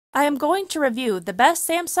I am going to review the best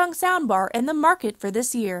Samsung soundbar in the market for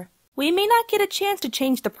this year. We may not get a chance to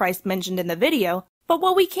change the price mentioned in the video, but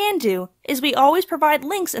what we can do is we always provide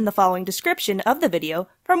links in the following description of the video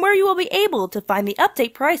from where you will be able to find the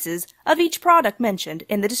update prices of each product mentioned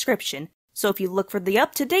in the description. So if you look for the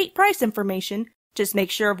up-to-date price information, just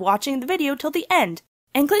make sure of watching the video till the end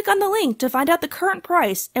and click on the link to find out the current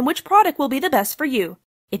price and which product will be the best for you.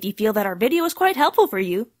 If you feel that our video is quite helpful for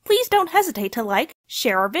you, please don't hesitate to like,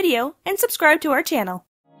 share our video, and subscribe to our channel.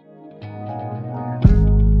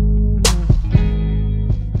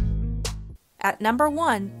 At number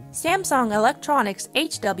 1, Samsung Electronics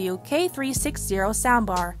HW-K360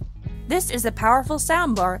 Soundbar. This is a powerful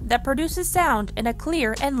soundbar that produces sound in a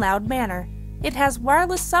clear and loud manner. It has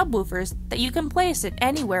wireless subwoofers that you can place it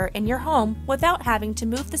anywhere in your home without having to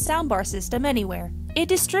move the soundbar system anywhere. It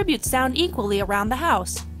distributes sound equally around the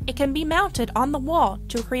house. It can be mounted on the wall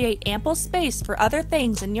to create ample space for other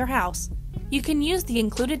things in your house. You can use the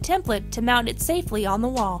included template to mount it safely on the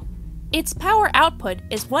wall. Its power output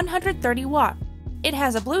is 130 watt. It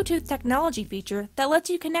has a Bluetooth technology feature that lets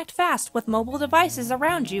you connect fast with mobile devices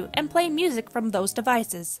around you and play music from those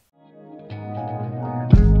devices.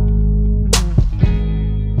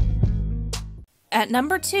 At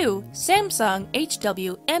number 2, Samsung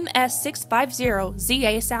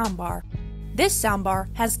HW-MS650ZA Soundbar. This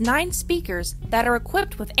soundbar has 9 speakers that are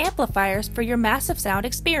equipped with amplifiers for your massive sound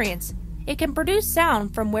experience. It can produce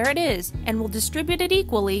sound from where it is and will distribute it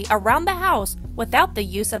equally around the house without the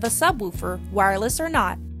use of a subwoofer, wireless or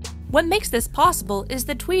not. What makes this possible is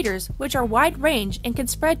the tweeters, which are wide range and can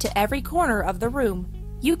spread to every corner of the room.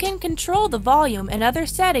 You can control the volume and other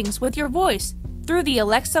settings with your voice through the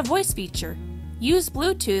Alexa voice feature. Use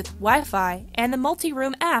Bluetooth, Wi-Fi, and the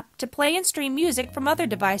multi-room app to play and stream music from other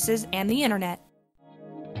devices and the internet.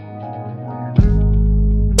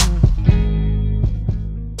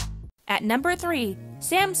 At number 3,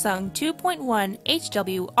 Samsung 2.1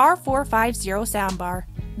 HW-R450 Soundbar.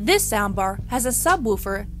 This soundbar has a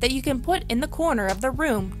subwoofer that you can put in the corner of the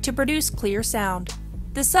room to produce clear sound.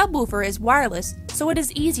 The subwoofer is wireless, so it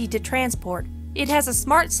is easy to transport. It has a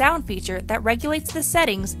smart sound feature that regulates the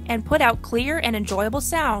settings and put out clear and enjoyable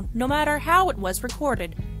sound no matter how it was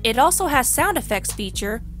recorded. It also has sound effects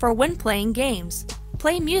feature for when playing games.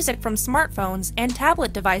 Play music from smartphones and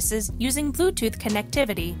tablet devices using Bluetooth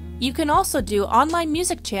connectivity. You can also do online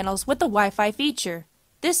music channels with the Wi-Fi feature.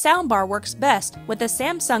 This soundbar works best with the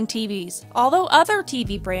Samsung TVs, although other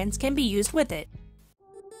TV brands can be used with it.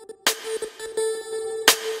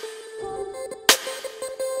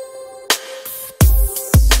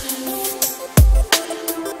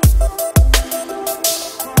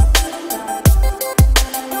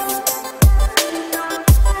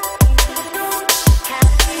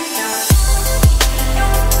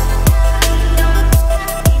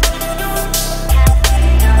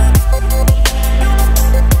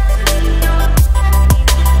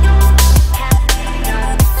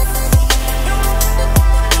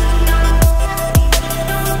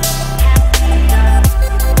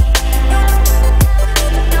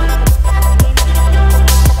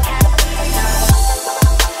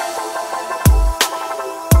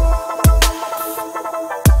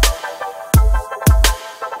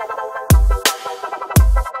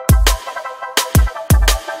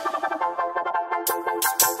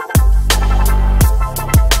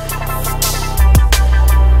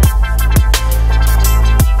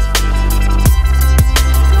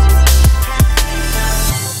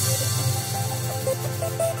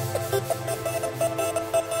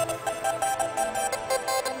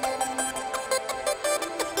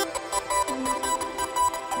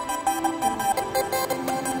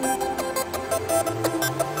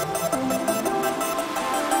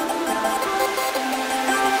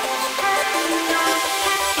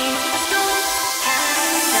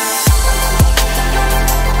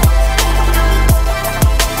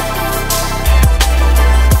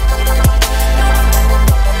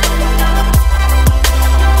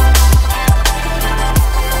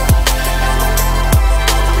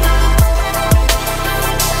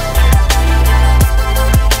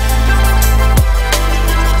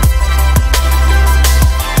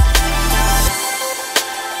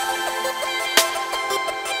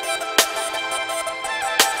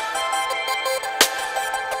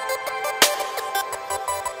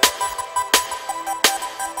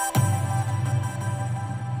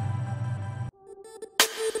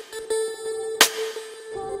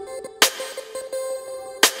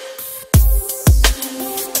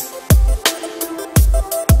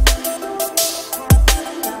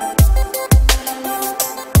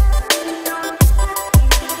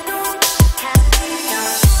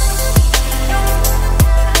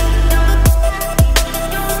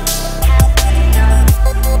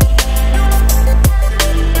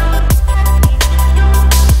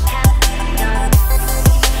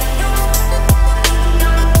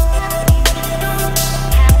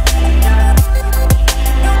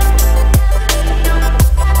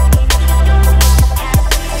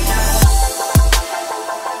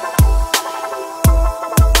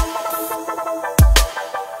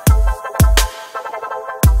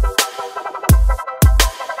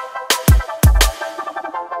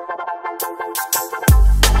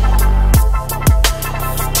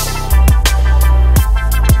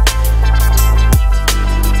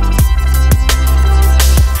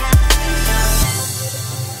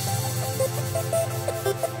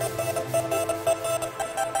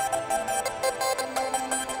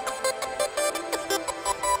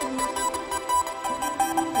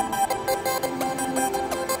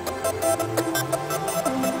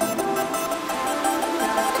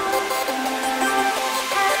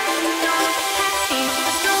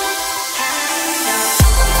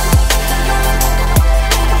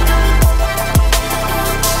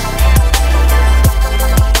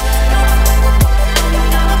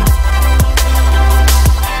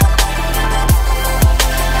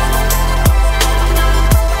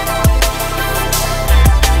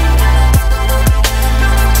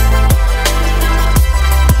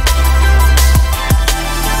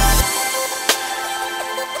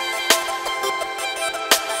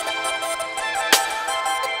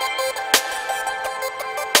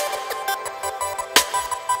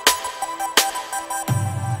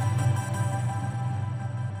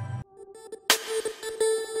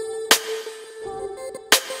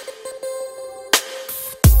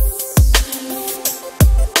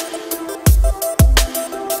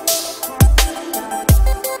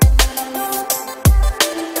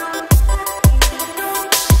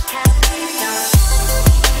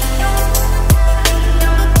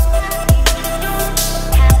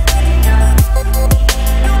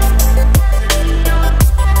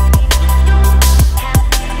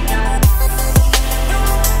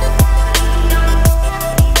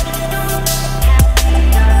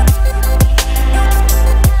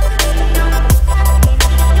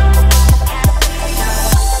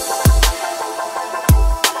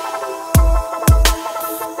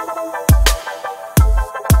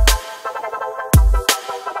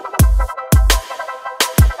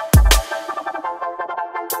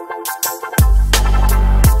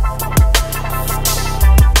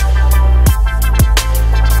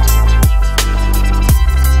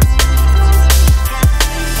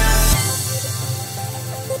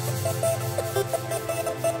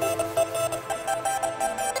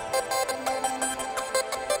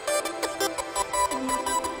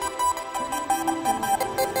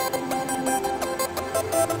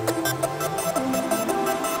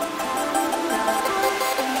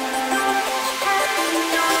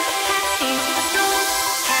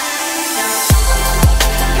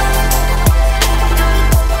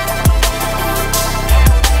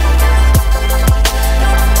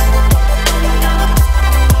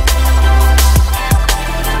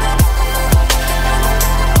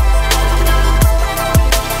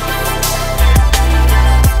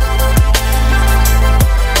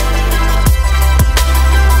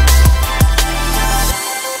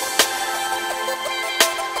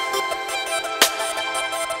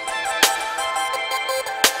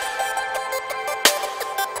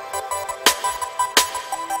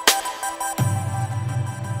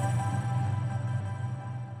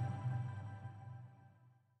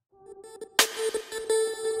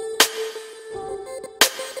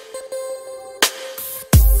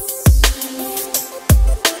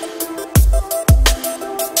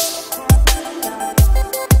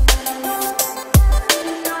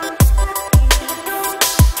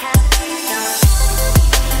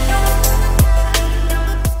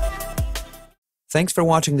 Thanks for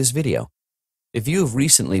watching this video. If you have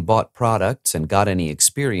recently bought products and got any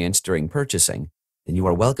experience during purchasing, then you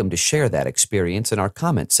are welcome to share that experience in our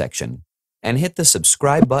comment section. And hit the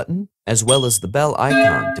subscribe button as well as the bell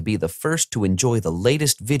icon to be the first to enjoy the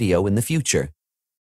latest video in the future.